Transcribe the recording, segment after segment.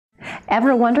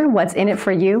Ever wonder what's in it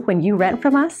for you when you rent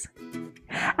from us?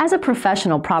 As a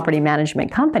professional property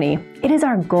management company, it is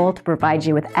our goal to provide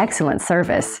you with excellent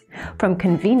service, from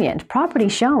convenient property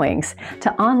showings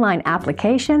to online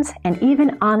applications and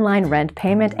even online rent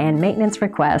payment and maintenance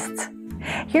requests.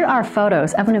 Here are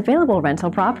photos of an available rental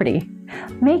property.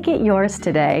 Make it yours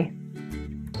today.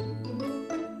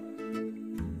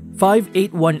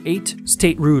 5818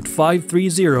 State Route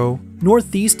 530,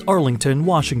 Northeast Arlington,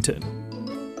 Washington.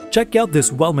 Check out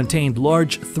this well-maintained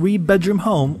large 3-bedroom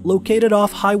home located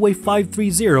off Highway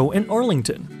 530 in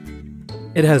Arlington.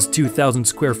 It has 2,000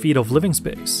 square feet of living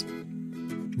space.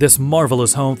 This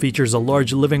marvelous home features a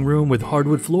large living room with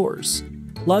hardwood floors,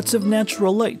 lots of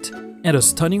natural light, and a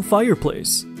stunning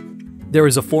fireplace. There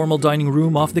is a formal dining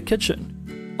room off the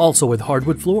kitchen, also with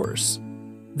hardwood floors.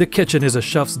 The kitchen is a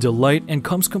chef's delight and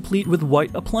comes complete with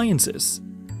white appliances,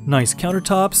 nice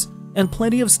countertops, and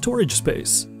plenty of storage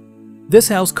space. This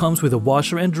house comes with a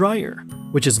washer and dryer,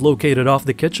 which is located off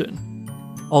the kitchen.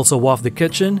 Also off the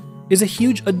kitchen is a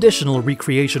huge additional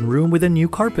recreation room with a new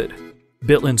carpet,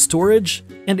 built-in storage,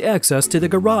 and access to the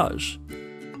garage.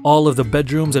 All of the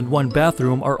bedrooms and one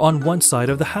bathroom are on one side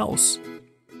of the house.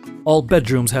 All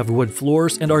bedrooms have wood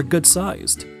floors and are good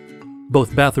sized.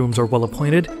 Both bathrooms are well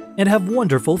appointed and have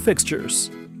wonderful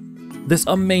fixtures. This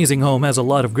amazing home has a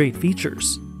lot of great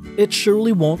features. It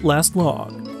surely won't last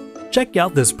long. Check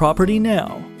out this property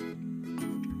now.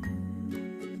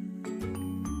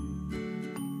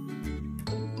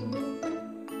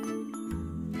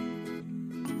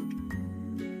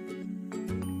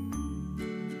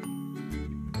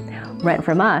 Rent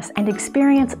from us and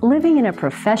experience living in a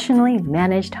professionally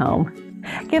managed home.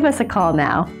 Give us a call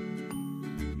now.